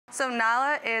So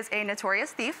Nala is a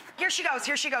notorious thief. Here she goes,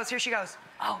 here she goes, here she goes.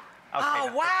 Oh. Okay,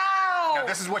 Oh, wow. Now,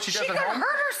 this is what she does at home? She could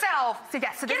hurt herself. So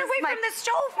yes, so Get this away is my... from the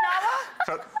stove,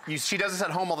 Nala. So she does this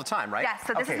at home all the time, right? Yes,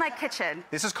 so this is my kitchen.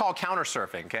 This is called counter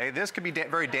surfing, okay? This could be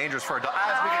very dangerous for a dog,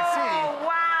 as we can see. Oh,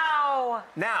 wow.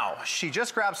 Now, she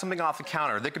just grabbed something off the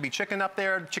counter. There could be chicken up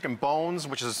there, chicken bones,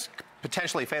 which is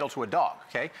potentially fatal to a dog,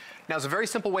 okay? Now, there's a very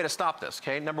simple way to stop this,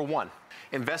 okay? Number one,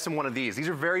 invest in one of these. These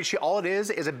are very cheap. All it is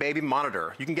a baby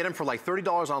monitor. You can get them for like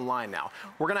 $30 online now.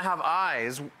 We're gonna have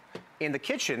eyes in the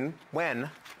kitchen when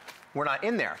we're not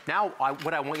in there. Now,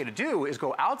 what I want you to do is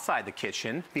go outside the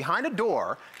kitchen, behind a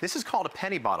door. This is called a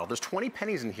penny bottle. There's 20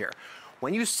 pennies in here.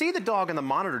 When you see the dog and the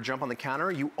monitor jump on the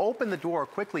counter, you open the door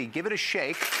quickly, give it a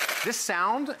shake. This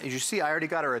sound, as you see, I already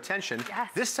got her attention. Yes.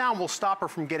 This sound will stop her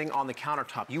from getting on the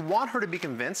countertop. You want her to be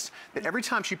convinced that every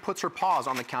time she puts her paws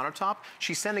on the countertop,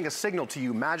 she's sending a signal to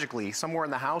you magically somewhere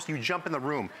in the house. You jump in the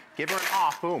room, give her an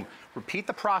off, boom. Repeat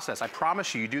the process. I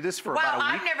promise you, you do this for about a week.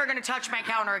 Well, I'm never gonna touch my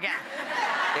counter again.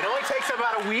 It only takes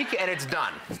about a week and it's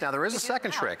done. Now there is a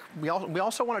second trick. We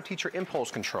also want to teach her impulse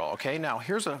control, okay? Now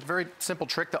here's a very simple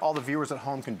trick that all the viewers at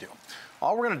home can do.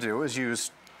 All we're gonna do is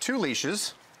use 2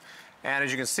 leashes, and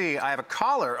as you can see, I have a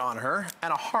collar on her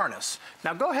and a harness.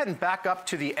 Now go ahead and back up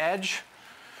to the edge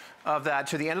of that,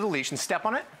 to the end of the leash, and step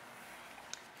on it.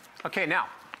 Okay, now,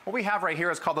 what we have right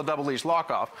here is called the double leash lock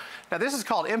off. Now this is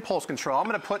called impulse control. I'm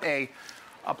gonna put a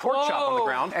pork chop on the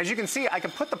ground. As you can see, I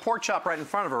can put the pork chop right in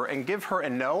front of her and give her a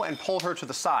no and pull her to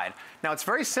the side. Now it's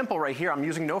very simple right here. I'm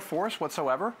using no force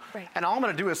whatsoever. Right. And all I'm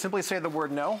gonna do is simply say the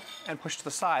word no and push to the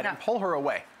side and pull her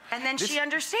away. And then she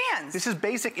understands. This is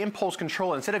basic impulse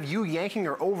control. Instead of you yanking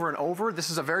her over and over, this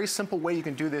is a very simple way you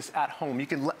can do this at home. You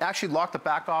can actually lock the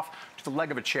back off to the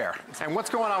leg of a chair. And what's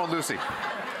going on with Lucy?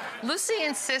 Lucy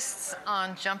insists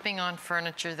on jumping on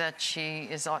furniture that's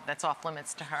off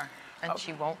limits to her, and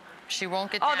she won't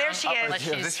get down. Oh, there she is.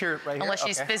 Unless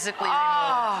she's physically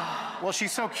removed. Well,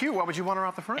 she's so cute. Why would you want her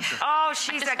off the furniture? Oh,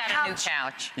 she's I a just got a new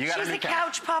couch. You got She's a new a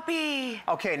couch puppy.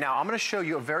 Okay, now I'm going to show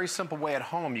you a very simple way at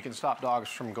home you can stop dogs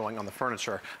from going on the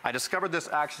furniture. I discovered this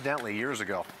accidentally years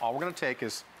ago. All we're going to take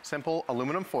is simple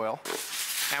aluminum foil,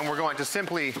 and we're going to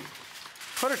simply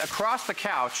put it across the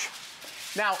couch.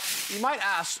 Now, you might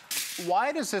ask,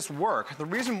 why does this work? The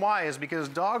reason why is because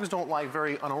dogs don't like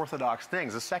very unorthodox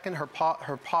things. The second her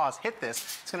paws hit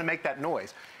this, it's going to make that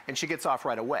noise, and she gets off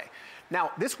right away.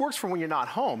 Now, this works for when you're not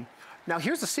home. Now,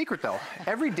 here's the secret, though.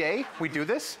 Every day we do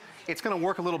this, it's going to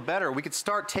work a little better. We could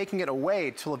start taking it away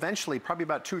till eventually, probably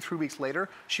about 2 or 3 weeks later,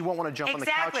 she won't want to jump on the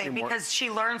couch anymore. Exactly, because she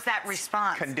learns that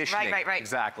response. Conditioning. Right.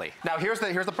 Exactly. Now, here's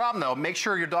the problem, though. Make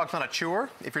sure your dog's not a chewer.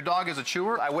 If your dog is a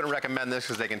chewer, I wouldn't recommend this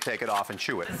because they can take it off and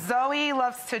chew it. Zoe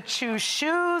loves to chew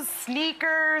shoes,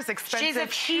 sneakers, expensive She's a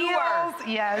chewer. heels.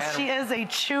 Yes, she is a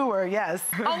chewer, yes.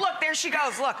 Oh, look, there she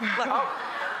goes. Look.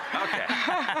 Okay.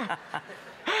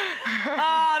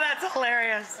 Oh, that's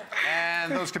hilarious.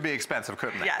 And those could be expensive,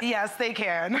 couldn't they? Yes, they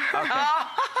can. Okay.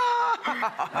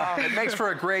 It makes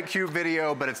for a great, cute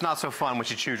video, but it's not so fun when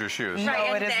she chews her shoes. No,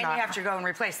 Right, it is and then not. you have to go and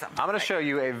replace them. I'm going to show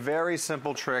you a very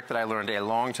simple trick that I learned a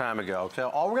long time ago. So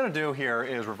all we're going to do here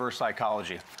is reverse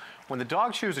psychology. When the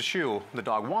dog chews a shoe, the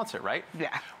dog wants it, right?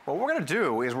 Yeah. What we're going to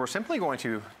do is we're simply going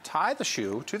to tie the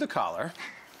shoe to the collar,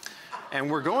 and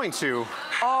we're going to...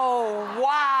 Oh,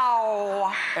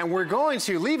 wow. And we're going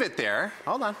to leave it there.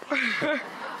 Hold on.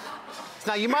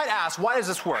 Now, you might ask, why does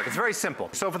this work? It's very simple.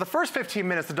 So for the first 15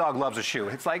 minutes, the dog loves a shoe.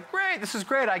 It's like, great, this is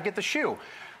great, I get the shoe.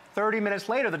 30 minutes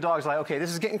later, the dog's like, okay, this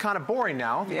is getting kind of boring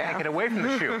now. Yeah. Can't get away from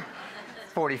the shoe.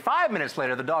 45 minutes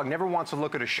later, the dog never wants to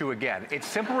look at a shoe again. It's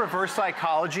simple reverse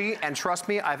psychology, and trust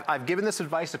me, I've given this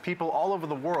advice to people all over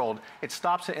the world. It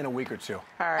stops it in a week or 2. All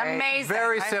right. Amazing.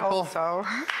 Very simple. I hope so.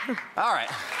 All right.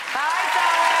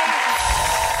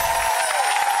 Bye, Zoe.